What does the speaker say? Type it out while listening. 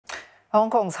Hong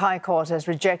Kong's High Court has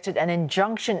rejected an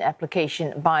injunction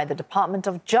application by the Department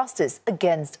of Justice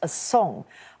against a song.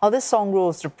 This song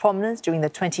rose to prominence during the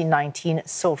 2019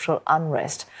 social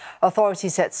unrest.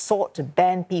 Authorities had sought to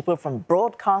ban people from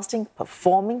broadcasting,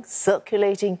 performing,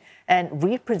 circulating and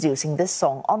reproducing this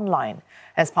song online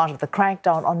as part of the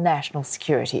crackdown on national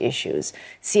security issues.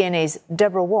 CNA's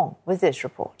Deborah Wong with this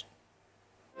report.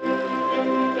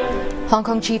 Hong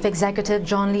Kong Chief Executive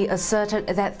John Lee asserted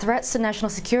that threats to national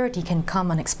security can come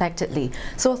unexpectedly,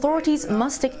 so authorities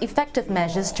must take effective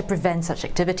measures to prevent such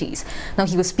activities. Now,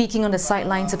 he was speaking on the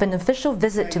sidelines of an official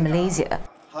visit to Malaysia.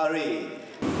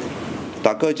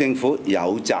 特區政府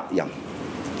有責任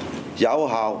有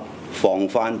效防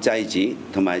範制止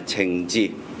同埋懲治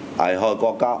危害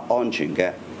國家安全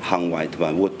嘅行為同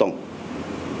埋活動，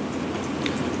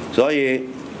所以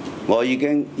我已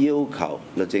經要求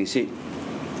律政司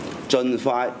盡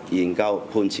快研究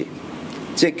判詞，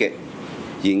積極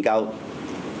研究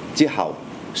之後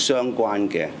相關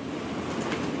嘅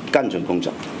跟進工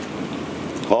作。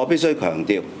我必須強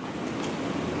調，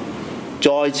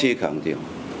再次強調，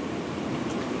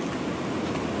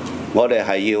我哋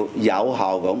係要有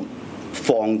效咁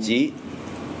防止、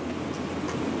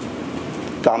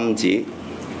禁止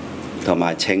同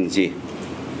埋懲治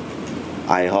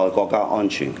危害國家安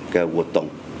全嘅活動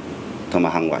同埋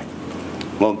行為。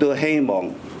 我都希望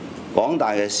廣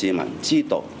大嘅市民知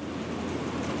道，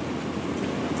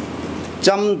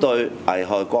針對危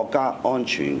害國家安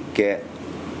全嘅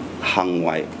行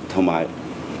為同埋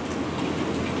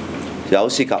有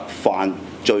涉及犯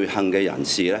罪行嘅人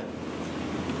士咧，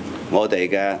我哋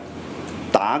嘅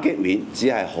打擊面只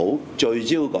係好聚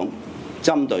焦咁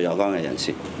針對有關嘅人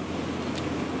士，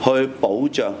去保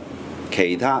障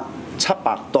其他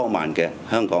700多萬嘅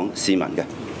香港市民嘅。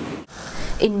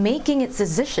 In making its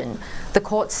decision, the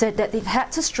court said that it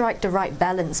had to strike the right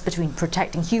balance between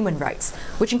protecting human rights,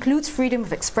 which includes freedom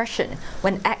of expression,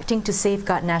 when acting to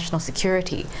safeguard national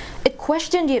security. It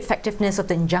questioned the effectiveness of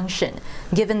the injunction,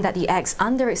 given that the acts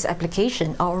under its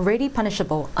application are already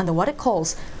punishable under what it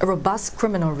calls a robust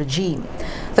criminal regime.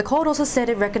 The court also said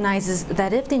it recognizes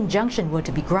that if the injunction were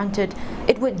to be granted,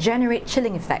 it would generate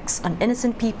chilling effects on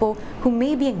innocent people who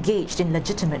may be engaged in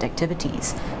legitimate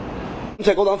activities. 即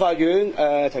係高等法院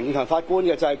陳建強法官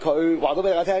嘅就係佢話到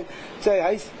俾大家聽，即係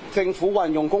喺政府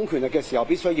運用公權力嘅時候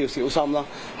必須要小心啦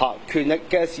嚇，權力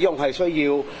嘅使用係需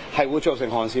要係會造成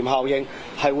寒蟬效應，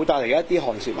係會帶嚟一啲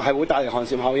寒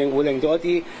蟬效應，會令到一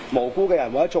啲無辜嘅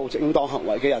人或者做正當行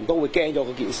為嘅人都會驚咗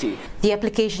嗰件事。The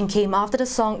application came after the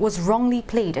song was wrongly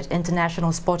played at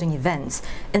international sporting events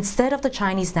instead of the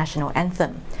Chinese national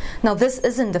anthem. Now, this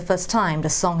isn't the first time the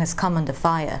song has come under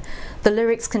fire. The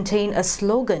lyrics contain a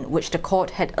slogan which the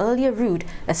court had earlier ruled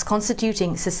as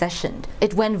constituting secession.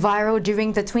 It went viral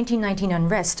during the 2019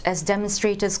 unrest as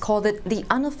demonstrators called it the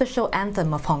unofficial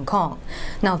anthem of Hong Kong.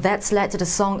 Now, that's led to the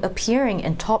song appearing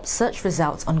in top search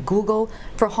results on Google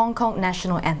for Hong Kong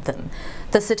national anthem.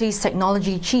 The city's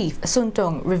technology chief, Sun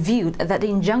Tong, revealed that the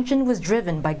injunction was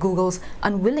driven by Google's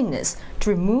unwillingness to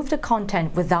remove the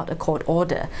content without a court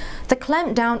order. The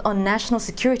clampdown on national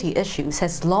security issues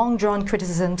has long drawn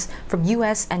criticisms from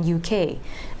US and UK.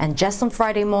 And just on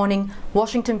Friday morning,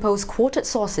 Washington Post quoted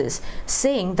sources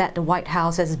saying that the White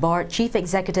House has barred Chief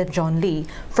Executive John Lee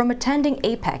from attending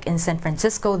APEC in San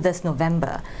Francisco this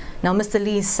November. Now, Mr.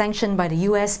 Lee is sanctioned by the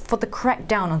US for the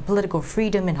crackdown on political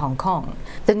freedom in Hong Kong.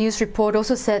 The news report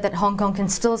also said that Hong Kong can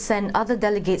still send other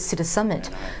delegates to the summit.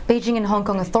 Beijing and Hong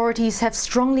Kong authorities have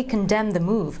strongly condemned the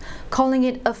move, calling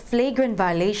it a flagrant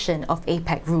violation of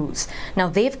APEC rules. Now,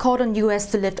 they've called on US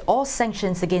to lift all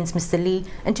sanctions against Mr. Lee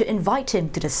and to invite him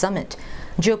to the summit.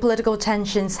 Geopolitical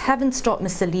tensions haven't stopped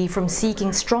Mr. Lee from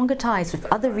seeking stronger ties with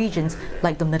other regions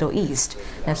like the Middle East.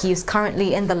 Now, he is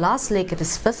currently in the last leg of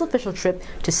his first official trip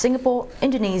to Singapore,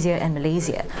 Indonesia and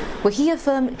Malaysia, where he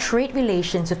affirmed trade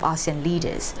relations with ASEAN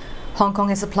leaders. Hong Kong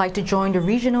has applied to join the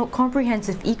Regional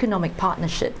Comprehensive Economic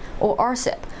Partnership, or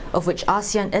RCEP, of which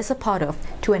ASEAN is a part of,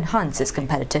 to enhance its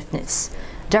competitiveness.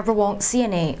 Deborah Wong,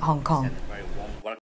 CNA, Hong Kong.